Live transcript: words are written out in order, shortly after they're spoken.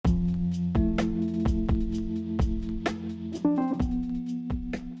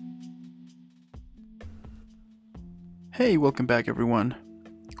Hey, welcome back, everyone.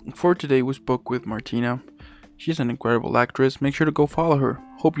 For today, we spoke with Martina. She's an incredible actress. Make sure to go follow her.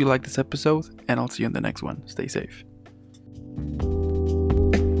 Hope you like this episode, and I'll see you in the next one. Stay safe.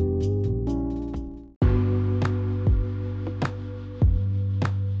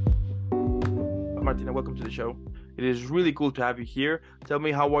 Martina, welcome to the show. It is really cool to have you here. Tell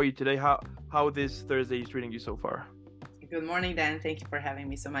me, how are you today? How this Thursday is treating you so far? Good morning, Dan. Thank you for having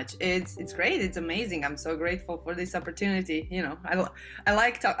me so much. It's great. It's amazing. I'm so grateful for this opportunity. You know,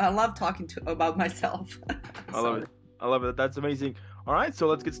 I love talking about myself. I love it. I love it. That's amazing. All right, so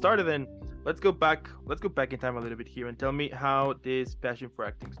let's get started then. Let's go back in time a little bit here and tell me how this passion for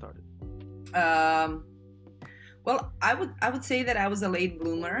acting started. Well, I would say that I was a late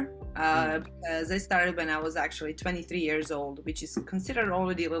bloomer because I started when I was actually 23 years old, which is considered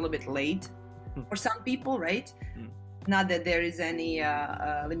already a little bit late for some people, right? Not that there is any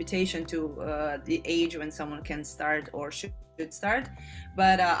limitation to the age when someone can start or should start,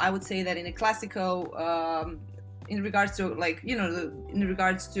 but I would say that in a classical, in regards to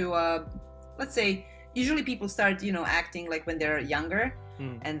let's say, usually people start, acting like when they're younger,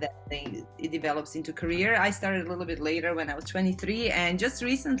 and then it develops into career. I started a little bit later when I was 23, and just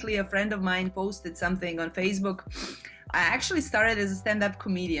recently a friend of mine posted something on Facebook. I actually started as a stand-up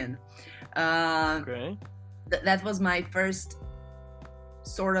comedian. Okay. That was my first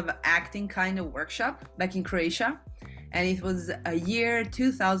sort of acting kind of workshop back in Croatia, and it was a year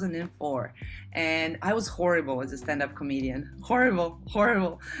 2004, and I was horrible as a stand-up comedian.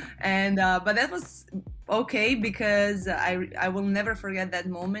 Horrible. And but that was okay, because I will never forget that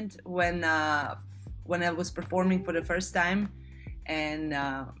moment when I was performing for the first time, and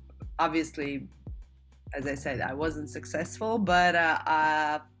obviously, as I said, I wasn't successful, but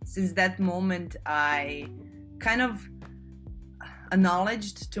since that moment I kind of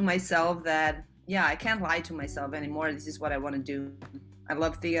acknowledged to myself that, yeah, I can't lie to myself anymore. This is what I want to do. I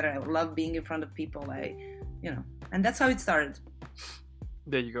love theater. I love being in front of people. And that's how it started.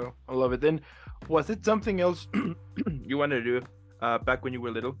 There you go. I love it. Then, was it something else you wanted to do back when you were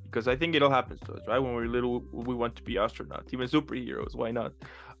little? Because I think it all happens to us, right? When we're little, we want to be astronauts, even superheroes. Why not?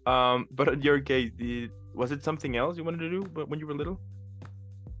 But in your case, was it something else you wanted to do when you were little?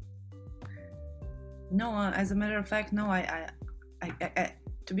 No, as a matter of fact, no. I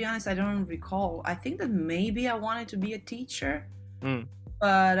to be honest, I don't recall. I think that maybe I wanted to be a teacher,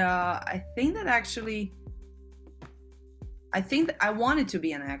 but I think that I wanted to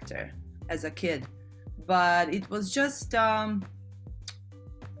be an actor as a kid, but it was just I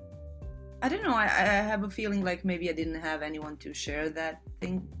don't know. I have a feeling like maybe I didn't have anyone to share that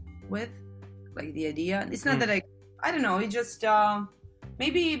thing with, like the idea. It's not that I don't know. It just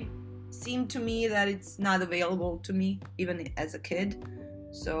maybe seemed to me that it's not available to me even as a kid.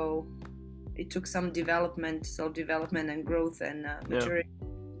 So it took some self-development and growth and maturity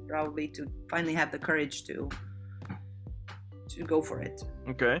probably to finally have the courage to go for it.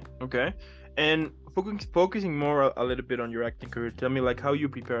 Okay. And focusing more a little bit on your acting career, tell me like how you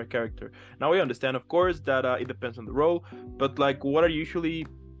prepare a character. Now I understand, of course, that it depends on the role, but like what are usually,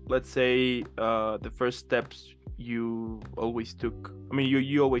 let's say, the first steps you always took? I mean,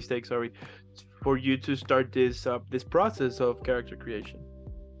 you always take, sorry, for you to start this process of character creation.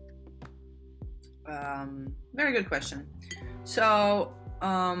 Very good question. So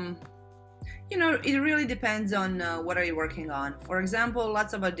it really depends on what are you working on. For example,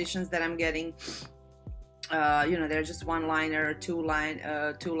 lots of auditions that I'm getting, they're just one liner, two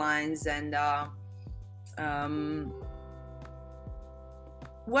lines, and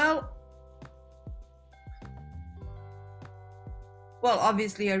well,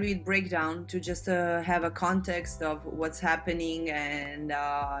 obviously I read breakdown to just have a context of what's happening and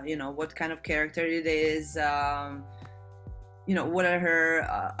what kind of character it is. What are her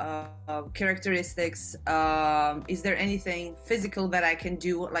characteristics? Is there anything physical that I can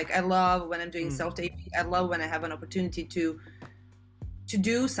do? Like, I love when I'm doing self-taping. I love when I have an opportunity to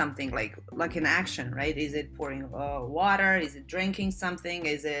do something like an action, right? Is it pouring water? Is it drinking something?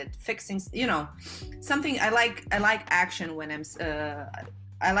 Is it fixing something? I like action when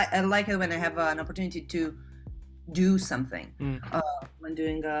I like it when I have an opportunity to do something when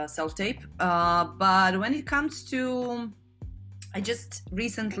doing a self-tape. But when it comes to, I just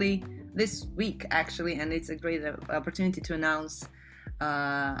recently, this week actually, and it's a great opportunity to announce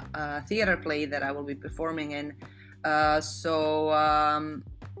a theater play that I will be performing in.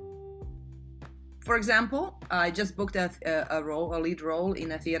 For example, I just booked a lead role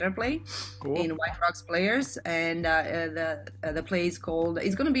in a theater play. Cool. In White Rocks Players, and the play is called,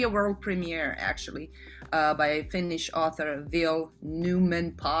 it's going to be a world premiere actually, by Finnish author Vil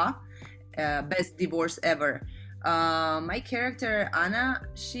Numenpää, Best Divorce Ever. My character Anna,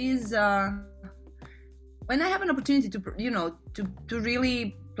 she's when I have an opportunity to to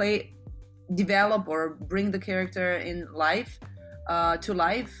really develop or bring the character in life to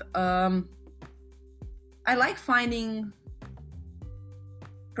life, I like finding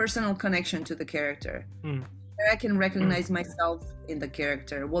personal connection to the character. Where I can recognize myself in the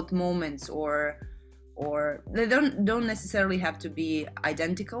character, what moments, or they don't necessarily have to be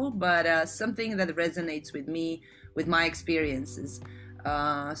identical, but something that resonates with me, with my experiences.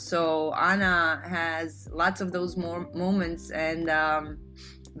 So Anna has lots of those moments, and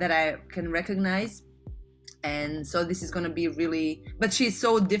that I can recognize. And so this is going to be really, but she's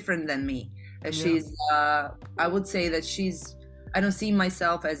so different than me. She's I would say that I don't see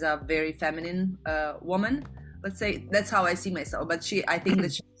myself as a very feminine woman. Let's say that's how I see myself. But I think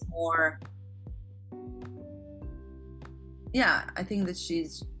that she's more. Yeah, I think that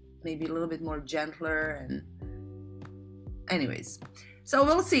she's maybe a little bit more gentler. And anyways, so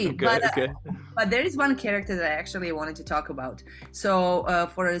we'll see. Okay, but there is one character that I actually wanted to talk about. So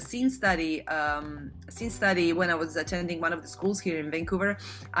for a scene study, when I was attending one of the schools here in Vancouver,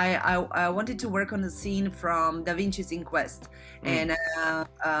 I wanted to work on a scene from Da Vinci's Inquest, and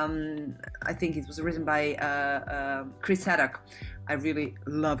I think it was written by Chris Haddock. I really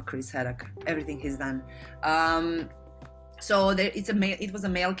love Chris Haddock, everything he's done. So it was a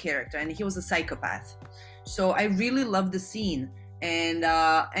male character, and he was a psychopath. So I really loved the scene. And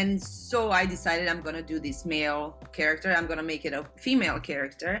so I decided I'm gonna do this male character. I'm gonna make it a female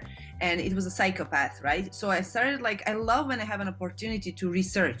character, and it was a psychopath, right? So I started I love when I have an opportunity to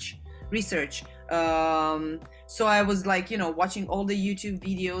research. So I was watching all the YouTube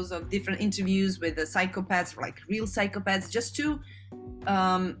videos of different interviews with the psychopaths, real psychopaths, just to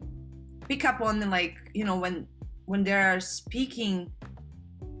pick up on when they're speaking,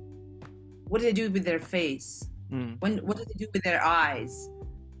 what do they do with their face? What do they do with their eyes?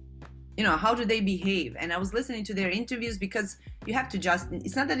 How do they behave? And I was listening to their interviews, because you have to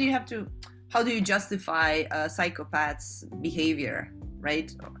it's not that you have to, how do you justify a psychopath's behavior, right?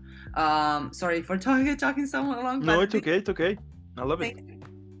 Sorry for talking so long. No, it's okay. I love it.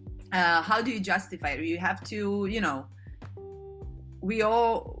 How do you justify it? You have to, we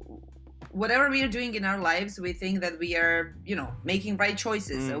all, whatever we are doing in our lives, we think that we are, making right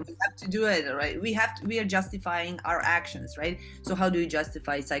choices. So we have to do it, right? We are justifying our actions, right? So how do you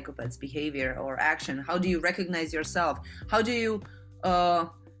justify psychopath's behavior or action? How do you recognize yourself? How do you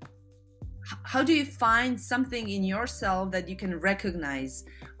find something in yourself that you can recognize,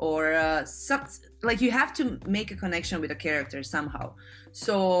 or you have to make a connection with a character somehow.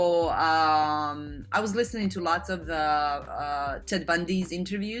 So I was listening to lots of the Ted Bundy's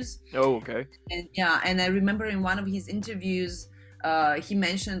interviews. Oh, okay. And I remember in one of his interviews, he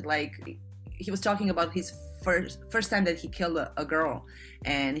mentioned he was talking about his first time that he killed a girl,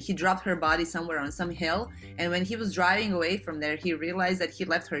 and he dropped her body somewhere on some hill, and when he was driving away from there, he realized that he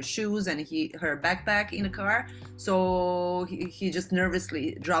left her shoes and her backpack in the car, so he just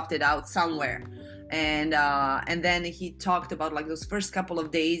nervously dropped it out somewhere. And then he talked about those first couple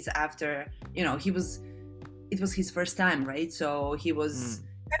of days after, it was his first time, right? So he was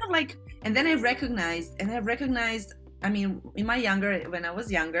kind of and then I recognized, I mean, when I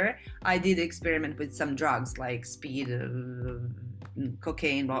was younger, I did experiment with some drugs like speed,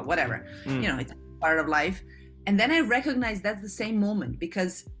 cocaine, whatever. It's part of life. And then I recognized that's the same moment,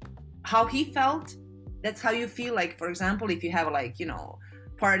 because how he felt, that's how you feel. For example, if you have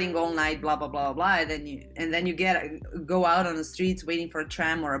partying all night, blah blah blah blah, and then you go out on the streets waiting for a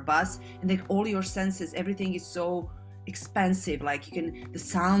tram or a bus, and all your senses, everything is so expansive. The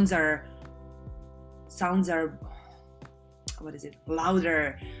sounds are what is it,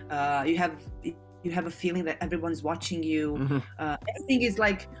 louder. You have a feeling that everyone's watching you. Everything is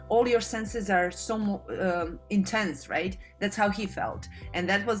all your senses are so intense, right? That's how he felt. And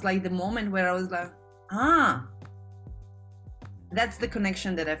that was the moment where I was that's the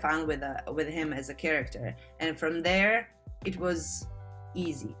connection that I found with him as a character. And from there it was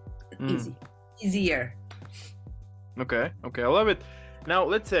easier. Okay, I love it. Now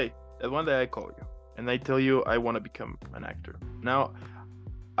let's say that one day I call you and I tell you I want to become an actor. Now,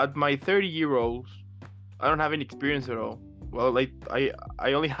 at my 30-year-old, I don't have any experience at all. Well, I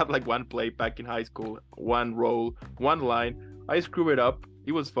only had one play back in high school, one role, one line. I screwed it up.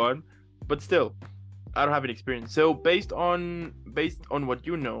 It was fun, but still, I don't have any experience. So based on what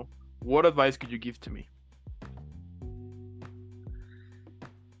you know, what advice could you give to me?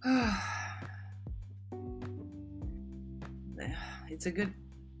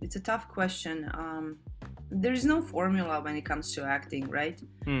 It's a tough question. There's no formula when it comes to acting, right?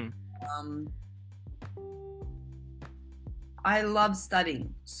 I love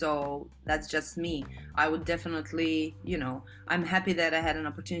studying, so that's just me. I would definitely, I'm happy that I had an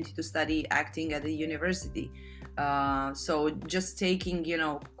opportunity to study acting at the university. So just taking,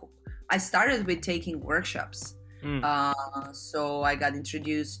 I started with taking workshops. Mm. So I got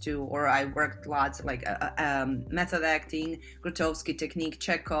introduced to, or I worked lots like method acting, Grotowski technique,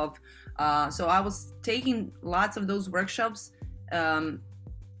 Chekhov. So I was taking lots of those workshops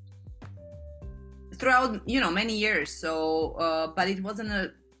throughout many years. So but it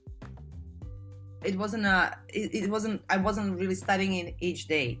wasn't I wasn't really studying it each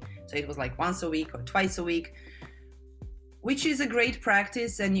day. So it was like once a week or twice a week, which is a great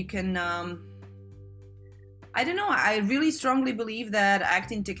practice. And you can I don't know, I really strongly believe that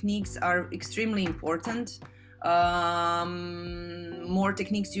acting techniques are extremely important. More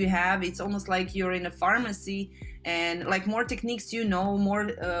techniques you have, it's almost like you're in a pharmacy, and like more techniques more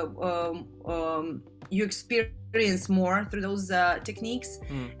you experience more through those techniques.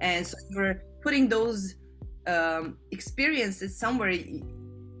 And so you're putting those experiences somewhere,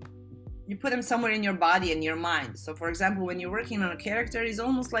 you put them somewhere in your body and your mind. So for example, when you're working on a character, it's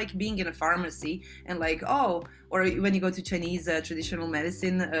almost like being in a pharmacy, and like, or when you go to Chinese traditional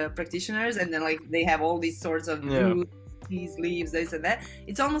medicine practitioners, and then like they have all these sorts of roots, these leaves, this and that.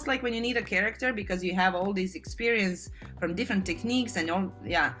 It's almost like when you need a character, because you have all this experience from different techniques and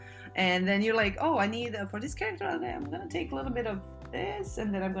and then you're like, oh, I need for this character, I'm gonna take a little bit of this,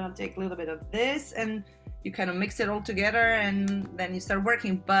 and then I'm gonna take a little bit of this, and you kind of mix it all together, and then you start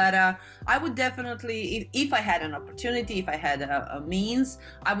working. But I would definitely, if I had an opportunity, if I had a means,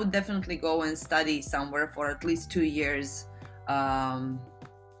 I would definitely go and study somewhere for at least 2 years.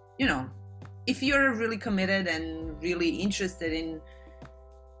 If you're really committed and really interested in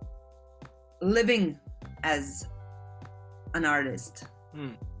living as an artist,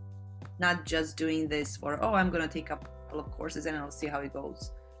 not just doing this for, I'm going to take a couple of courses and I'll see how it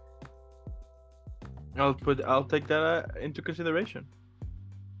goes. I'll take that into consideration.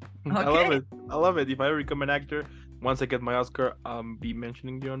 Okay. I love it. If I ever become an actor, once I get my Oscar, I'll be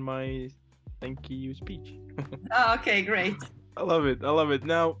mentioning you on my thank you speech. Okay, great. I love it.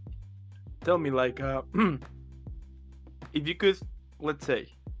 Now, tell me, like, if you could, let's say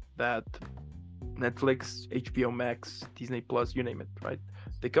that Netflix, HBO Max, Disney Plus, you name it, right?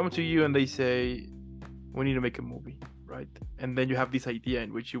 They come to you and they say, we need to make a movie, right? And then you have this idea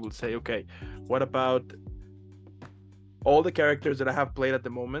in which you will say, okay, what about all the characters that I have played at the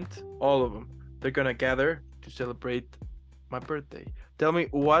moment? All of them, they're gonna gather to celebrate my birthday. Tell me,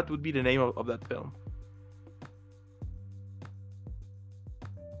 what would be the name of that film?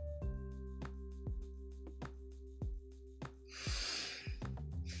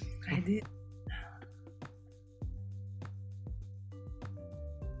 I did.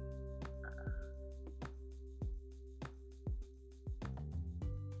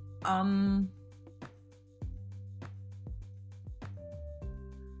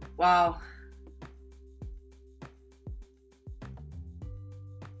 Wow.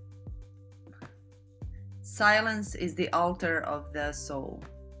 Silence is the altar of the soul.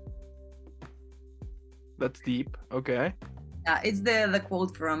 That's deep. Okay. It's the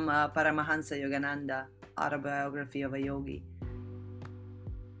quote from Paramahansa Yogananda, Autobiography of a Yogi.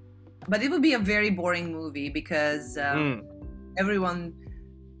 But it would be a very boring movie, because everyone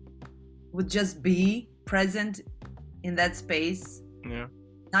would just be present in that space,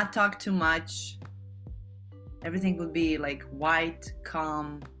 not talk too much. Everything would be like white,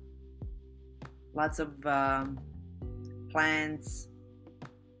 calm, lots of plants,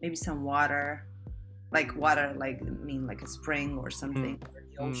 maybe some water, like a spring or something, or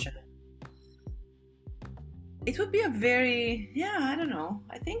the ocean. It would be a very, I don't know,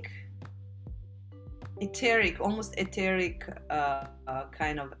 I think almost etheric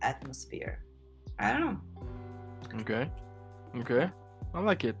kind of atmosphere. I don't know. Okay. I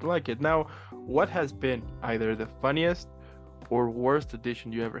like it. Now, what has been either the funniest or worst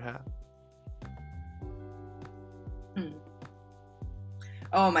audition you ever had?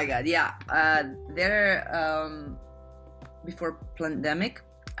 Oh my God, yeah. Before pandemic,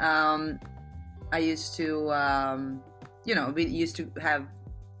 I used to, we used to have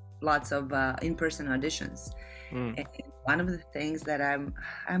lots of in-person auditions. And one of the things that I'm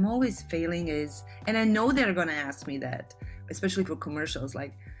always failing is, and I know they're gonna ask me that, especially for commercials,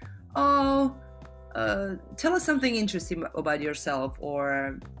 like, tell us something interesting about yourself,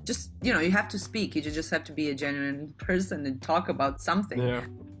 or just, you have to speak. You just have to be a genuine person and talk about something.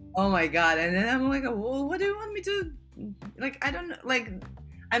 Oh my God. And then I'm like, well, what do you want me to, like, I don't know, like,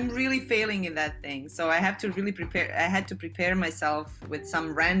 I'm really failing in that thing. So I have to really prepare. I had to prepare myself with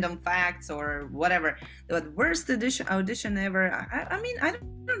some random facts or whatever. The worst audition ever. I mean, I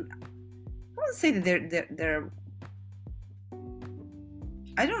won't say that they're.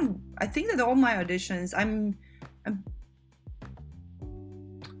 I think that all my auditions, I'm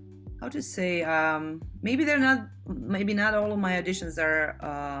how to say, maybe not all of my auditions are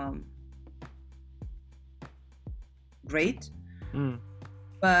great,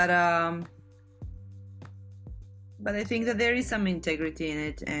 but I think that there is some integrity in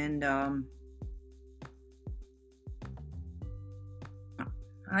it, and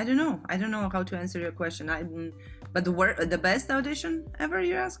I don't know how to answer your question. But the best audition ever,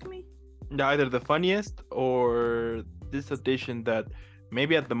 you're asking me? Either the funniest or this audition that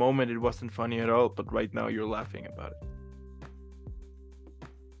maybe at the moment it wasn't funny at all, but right now you're laughing about it.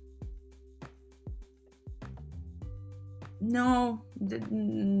 No,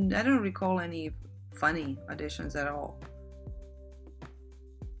 I don't recall any funny auditions at all.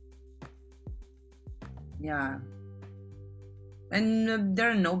 Yeah. And there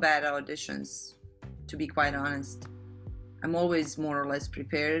are no bad auditions, to be quite honest. I'm always more or less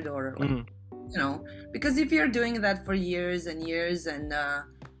prepared, or like, because if you're doing that for years and years, and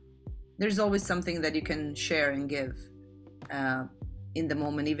there's always something that you can share and give in the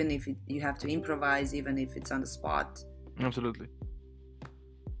moment, even if you have to improvise, even if it's on the spot. Absolutely.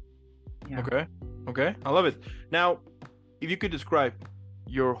 Yeah. Okay, I love it. Now, if you could describe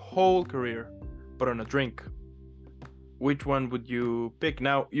your whole career, but on a drink, which one would you pick?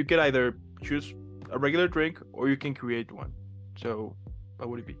 Now, you could either choose a regular drink or you can create one. So, what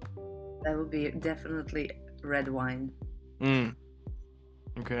would it be? That would be definitely red wine.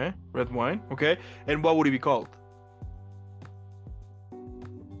 Okay, red wine. Okay, and what would it be called?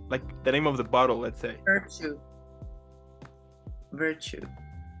 Like the name of the bottle, let's say. Virtue.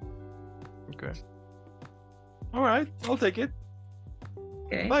 Okay. All right, I'll take it.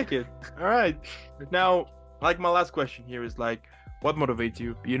 Okay. Like it. All right. Now, like my last question here is like, what motivates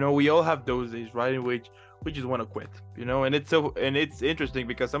you? You know, we all have those days, right, in which we just want to quit. You know, and it's interesting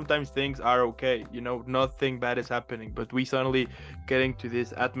because sometimes things are okay. You know, nothing bad is happening, but we suddenly get into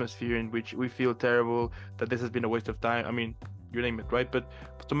this atmosphere in which we feel terrible, that this has been a waste of time. I mean, you name it, right? But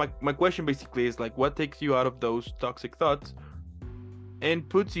so my question basically is like, what takes you out of those toxic thoughts and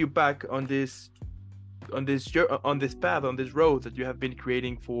puts you back on this path, on this road that you have been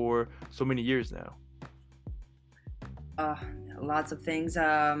creating for so many years now? Lots of things.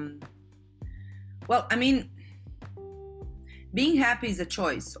 Well, I mean, being happy is a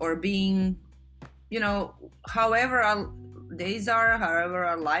choice, or being, however our days are, however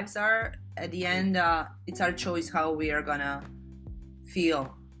our lives are, at the end, it's our choice how we are gonna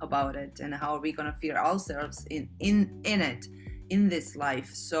feel about it, and how are we gonna feel ourselves in it, in this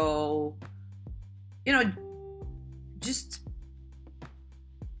life. So, just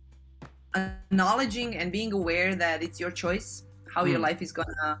acknowledging and being aware that it's your choice how your life is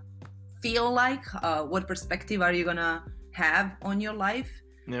gonna feel like, what perspective are you gonna have on your life.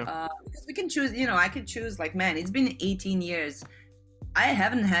 Because we can choose, I could choose, like, man, it's been 18 years. I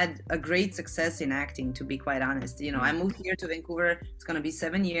haven't had a great success in acting, to be quite honest. I moved here to Vancouver, it's gonna be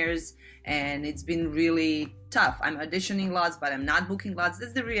 7 years, and it's been really tough. I'm auditioning lots, but I'm not booking lots.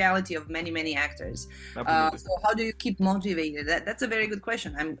 That's the reality of many actors. So how do you keep motivated? That's a very good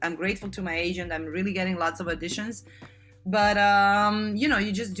question. I'm grateful to my agent. I'm really getting lots of auditions, but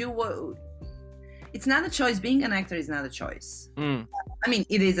you just do what. It's not a choice. Being an actor is not a choice. I mean,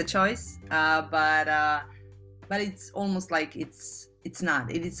 it is a choice, but it's almost like it's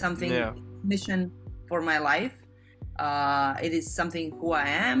not. It is something, mission for my life. It is something who I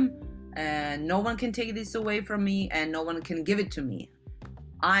am, and no one can take this away from me, and no one can give it to me.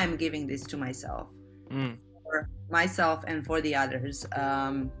 I am giving this to myself, for myself and for the others.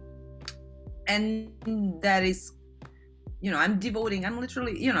 And that is, I'm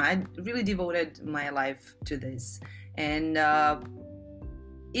literally, I really devoted my life to this. And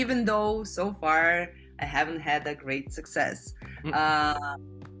even though so far I haven't had a great success, this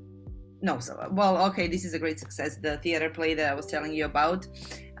is a great success. The theater play that I was telling you about,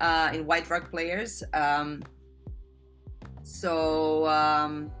 in White Rock Players.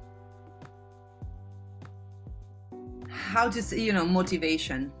 How to say,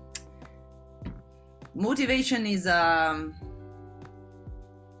 motivation. Motivation is a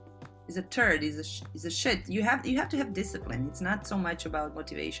turd, is a shit. You have to have discipline. It's not so much about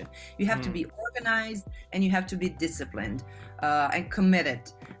motivation. You have to be organized, and you have to be disciplined and committed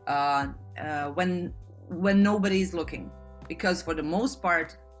when nobody is looking, because for the most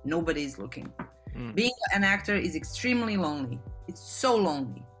part nobody is looking. Being an actor is extremely lonely. it's so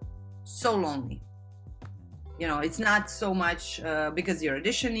lonely, so lonely. You know, it's not so much because you're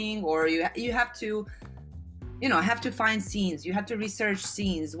auditioning, or you have to, you know, have to find scenes, you have to research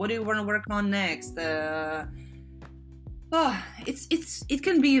scenes, what do you want to work on next. It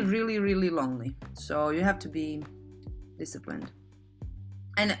can be really, really lonely, so you have to be disciplined.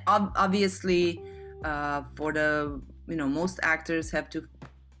 And obviously, for the, you know, most actors have to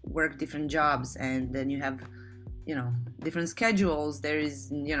work different jobs, and then you have, you know, different schedules. There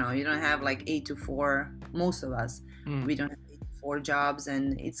is, you know, you don't have like 8 to 4. Most of us, we don't have 8 to 4 jobs,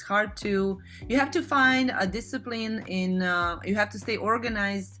 and it's hard to, you have to find a discipline in, you have to stay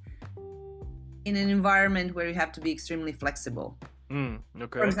organized in an environment where you have to be extremely flexible.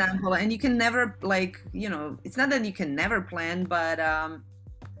 Okay. For example, and you can never, like, you know, it's not that you can never plan, but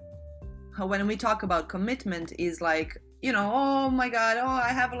when we talk about commitment is like, you know, oh my God, oh, I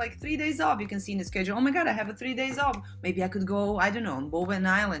have like 3 days off. You can see in the schedule, oh my God, I have 3 days off. Maybe I could go, I don't know, on Bowen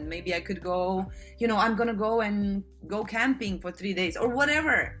Island. Maybe I could go, you know, I'm going to go and go camping for 3 days or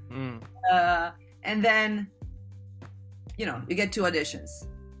whatever. And then, you know, you get 2 auditions.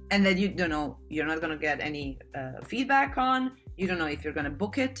 And then you don't know, you're not going to get any feedback on, you don't know if you're going to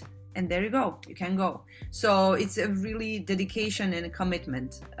book it. And there you go, you can go. So it's a really dedication and a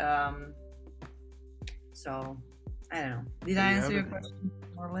commitment. So I don't know. Did I answer your question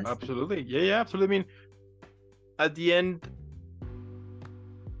more or less? Absolutely. Yeah, absolutely. I mean, at the end,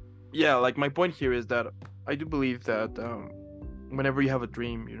 yeah, like my point here is that I do believe that whenever you have a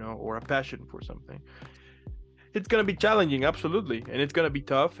dream, you know, or a passion for something, it's gonna be challenging, absolutely, and it's gonna be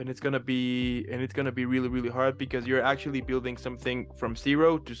tough, and it's gonna be really, really hard, because you're actually building something from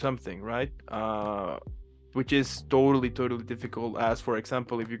zero to something, right? Which is totally difficult. As for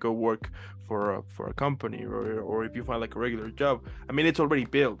example, if you go work for a company, or if you find like a regular job, I mean, it's already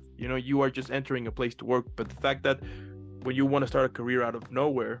built. You know, you are just entering a place to work. But the fact that when you want to start a career out of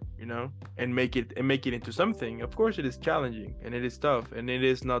nowhere, you know, and make it into something, of course it is challenging, and it is tough, and it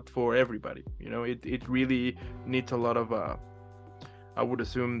is not for everybody. You know, it really needs a lot of I would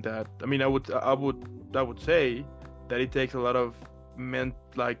assume that, I mean, I would say that it takes a lot of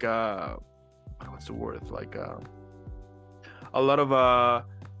what's the word, like a lot of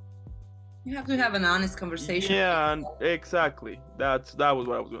you have to have an honest conversation. Yeah, and exactly. That was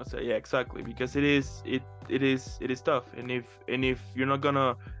what I was gonna say. Yeah, exactly. Because it is tough, and if you're not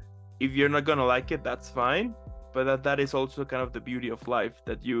gonna like it, that's fine. But that is also kind of the beauty of life,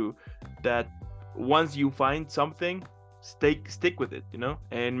 that once you find something, stick with it, you know,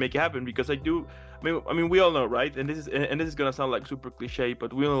 and make it happen. Because I mean, we all know, right? And this is gonna sound like super cliche,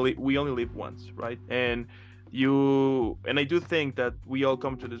 but we only live once, right? And I do think that we all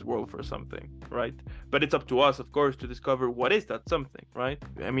come to this world for something, right? But it's up to us, of course, to discover what is that something, right?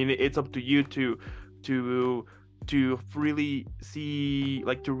 I mean, it's up to you to really see,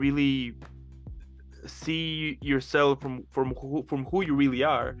 like, to really see yourself from who you really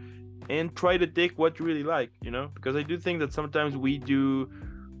are, and try to dig what you really like, you know? Because I do think that sometimes we do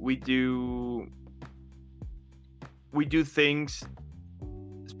things,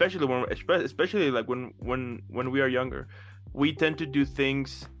 especially like when we are younger, we tend to do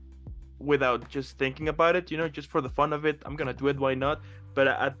things without just thinking about it, you know, just for the fun of it. I'm gonna do it, why not? But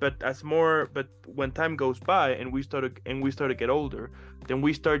when time goes by, and we start to get older, then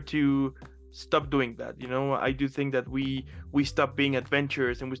we start to stop doing that, you know. I do think that we stop being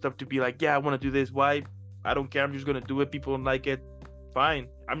adventurous, and we stop to be like, yeah, I want to do this, why? I don't care, I'm just gonna do it. People don't like it, fine,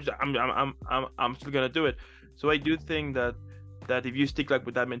 I'm still gonna do it. So I do think that if you stick like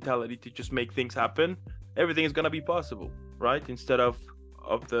with that mentality to just make things happen, everything is gonna be possible, right? Instead of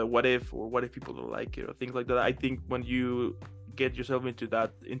the what if, or what if people don't like it, or things like that. I think when you get yourself into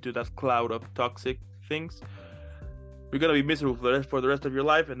that cloud of toxic things, you're gonna be miserable for the rest of your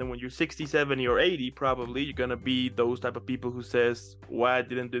life. And then when you're 60, 70, or 80, probably you're gonna be those type of people who says, why I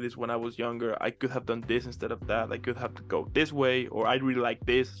didn't do this when I was younger? I could have done this instead of that. I could have to go this way, or I really like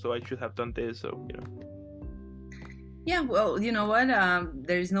this, so I should have done this. So, you know. Yeah, well, you know what?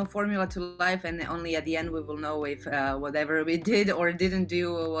 There is no formula to life, and only at the end we will know if whatever we did or didn't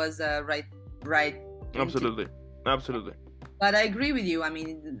do was right. Absolutely. But I agree with you. I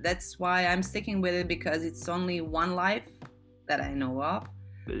mean, that's why I'm sticking with it, because it's only one life that I know of.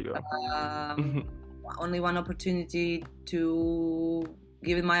 There you go. Only one opportunity to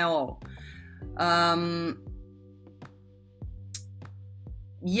give it my all.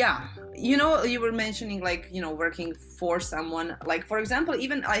 Yeah, you know, you were mentioning, like, you know, working for someone. Like, for example,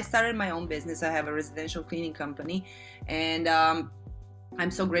 even I started my own business. I have a residential cleaning company, and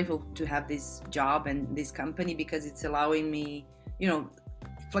I'm so grateful to have this job and this company, because it's allowing me, you know,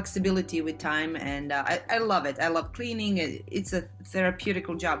 flexibility with time, and I love it. I love cleaning. It's a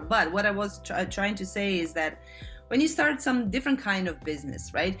therapeutical job. But what I was trying to say is that when you start some different kind of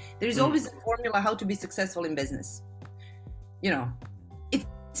business, right, there's always a formula how to be successful in business. You know,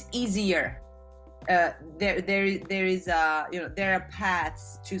 it's easier. There is there are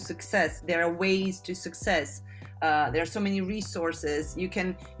paths to success. There are ways to success. There are so many resources. You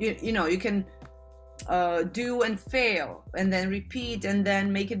can you can do and fail and then repeat and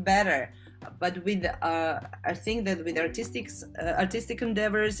then make it better. But with I think that with artistic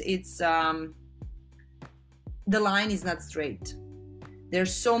endeavors, it's the line is not straight.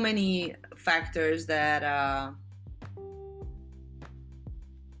 There's so many factors that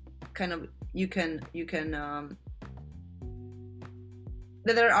kind of you can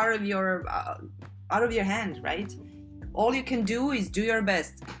that are out of your hand, right? All you can do is do your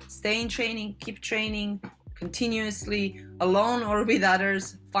best. Stay in training, keep training continuously, alone or with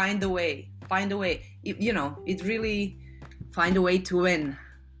others. Find a way. It really find a way to win.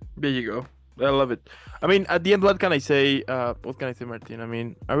 There you go. I love it. I mean, at the end, what can I say? Martin? I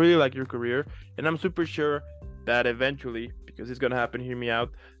mean, I really like your career, and I'm super sure that eventually, because it's gonna happen, hear me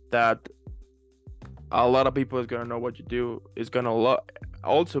out, that a lot of people is gonna know what you do, is gonna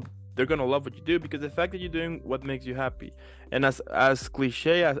also they're gonna love what you do, because the fact that you're doing what makes you happy, and as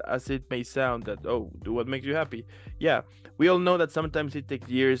cliche as it may sound, that do what makes you happy. Yeah, we all know that sometimes it takes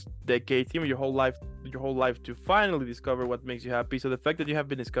years, decades, even your whole life to finally discover what makes you happy. So the fact that you have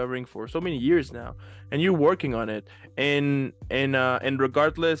been discovering for so many years now, and you're working on it, and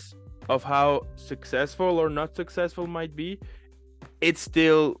regardless of how successful or not successful might be, it's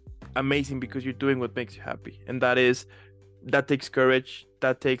still amazing because you're doing what makes you happy, and that takes courage.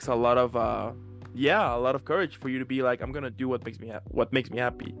 That takes a lot of courage for you to be like, I'm gonna do what makes me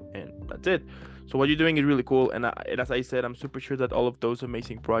happy, and that's it. So what you're doing is really cool, and as I said, I'm super sure that all of those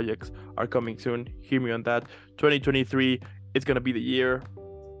amazing projects are coming soon. Hear me on that. 2023, it's gonna be the year.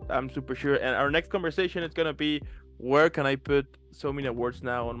 I'm super sure, and our next conversation is gonna be, where can I put so many awards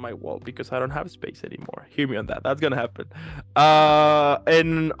now on my wall, because I don't have space anymore. Hear me on that. That's gonna happen.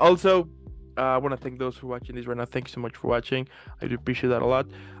 And also, I want to thank those who are watching this right now. Thank you so much for watching. I do appreciate that a lot.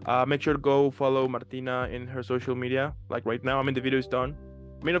 Make sure to go follow Martina in her social media. Like right now, I mean, the video is done.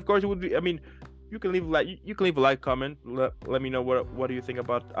 I mean, of course, it would be. I mean, you can leave a like, comment. Let me know what do you think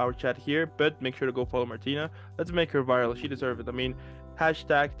about our chat here. But make sure to go follow Martina. Let's make her viral. She deserves it. I mean,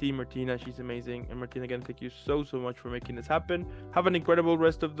 hashtag Team Martina. She's amazing. And Martina, again, thank you so much for making this happen. Have an incredible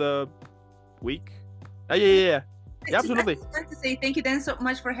rest of the week. Yeah, absolutely. I just want to say thank you, Dan, so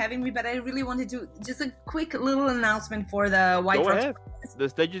much for having me. But I really wanted to just a quick little announcement for the White Rock. Go ahead. The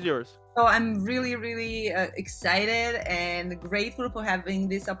stage is yours. So I'm really, really excited and grateful for having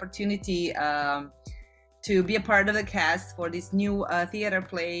this opportunity to be a part of the cast for this new theater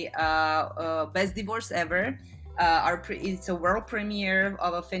play, Best Divorce Ever. It's a world premiere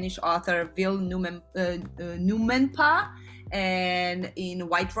of a Finnish author, Vil Numenpää, and in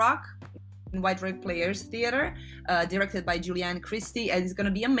White Rock Players Theater, directed by Julianne Christie, and it's going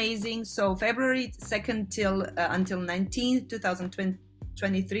to be amazing. So February 2nd until 19th,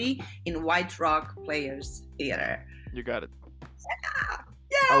 2023 in White Rock Players Theater. You got it.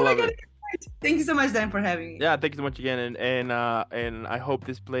 Yeah, I love it. Thank you so much, Dan, for having me. Yeah, thank you so much again, and I hope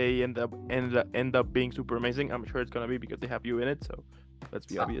this play end up being super amazing. I'm sure it's gonna be, because they have you in it, so let's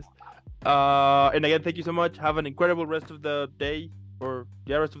be obvious. And again, thank you so much. Have an incredible rest of the day, or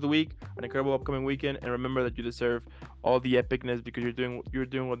rest of the week, an incredible upcoming weekend, and remember that you deserve all the epicness, because you're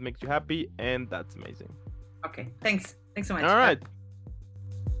doing what makes you happy, and that's amazing. Okay, thanks so much. All right.